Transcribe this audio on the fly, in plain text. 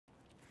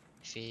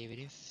Fair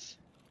enough.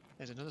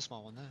 There's another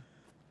small one there.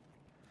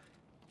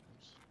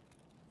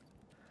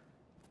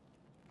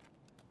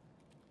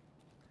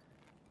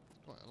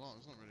 Quite a lot.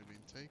 It's not really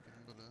been taken,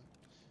 but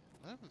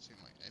I haven't seen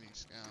like any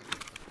scavs.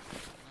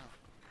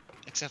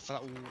 Except for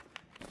that. Ooh.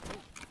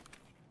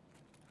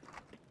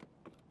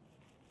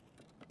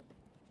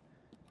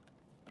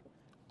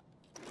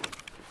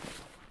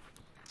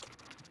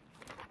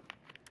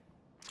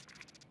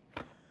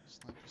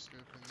 Sniper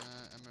scope in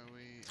there,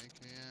 MOE,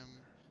 AKM,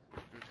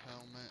 good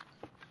helmet,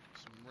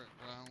 some rip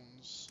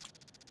rounds,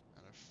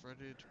 and a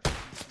threaded.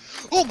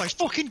 Oh my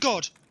fucking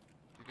god!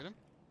 You get him?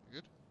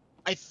 You good?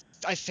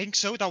 I think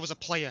so. That was a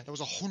player. That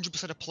was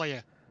 100% a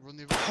player. Run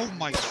the other way. Oh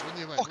my Run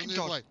the other way. fucking Run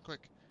the other god! way. Quick.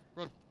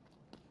 Run.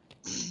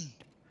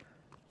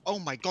 Oh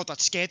my god, that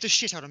scared the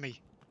shit out of me.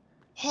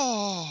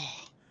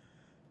 Oh.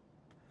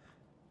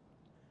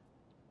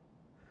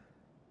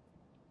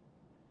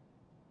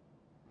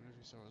 What if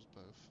he saw us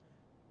both?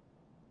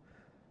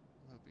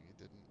 I'm hoping he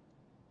didn't.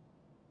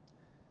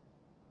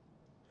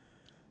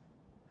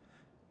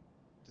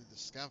 Did the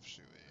scav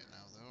shoot at you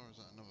now though, or is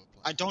that another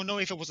player? I don't know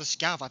if it was a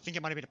scav. I think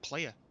it might have been a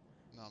player.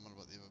 No, I'm on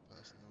about the other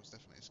person. There was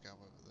definitely a scav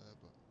over there,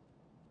 but...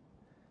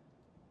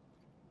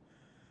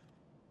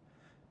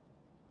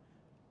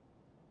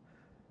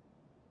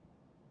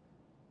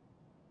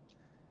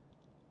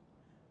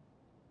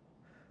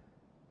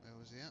 Where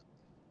was he at?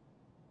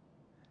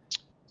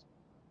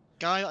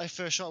 Guy that I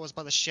first shot was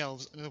by the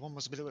shelves. Another one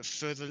was a little bit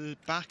further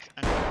back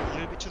and a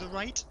little bit to the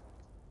right.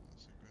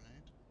 That's a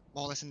grenade.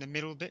 More or less in the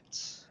middle bit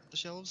of the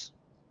shelves.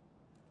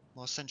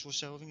 More central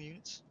shelving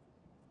units.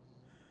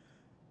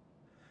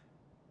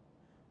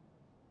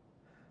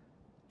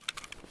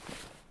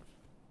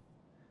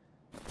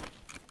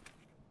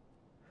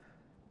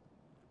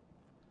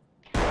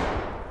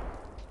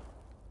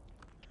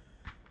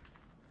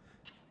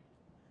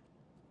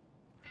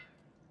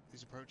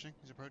 He's approaching.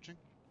 He's approaching.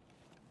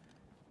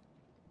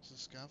 This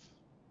is a scav.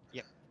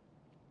 Yep.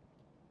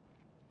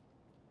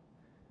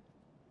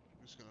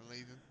 I'm just gonna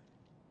leave him.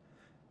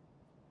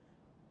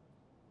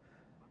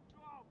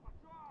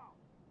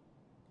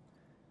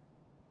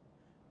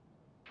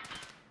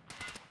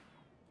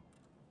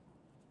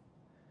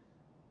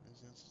 There's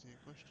the answer to your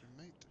question,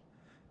 mate.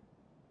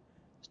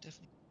 It's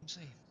definitely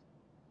insane.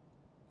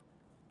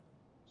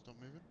 Stop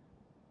moving.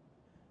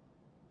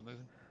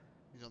 Moving.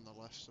 He's on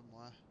the left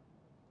somewhere.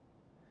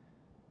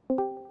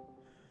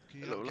 Can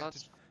you Hello, not get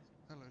lads. to...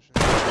 Hello,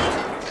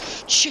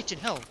 Shane. Shit in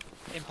hell!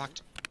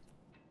 Impact.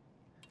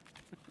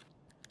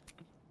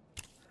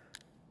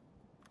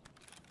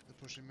 They're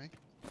pushing me.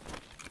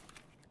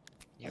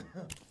 Yep.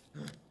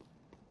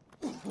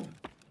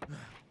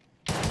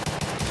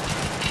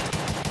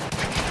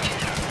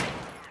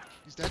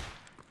 He's dead.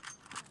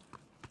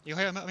 You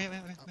here? Me.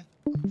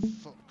 I'm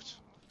fucked.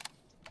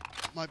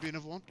 Might be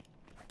another one.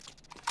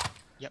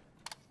 Yep.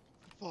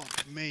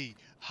 Fuck me.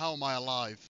 How am I alive?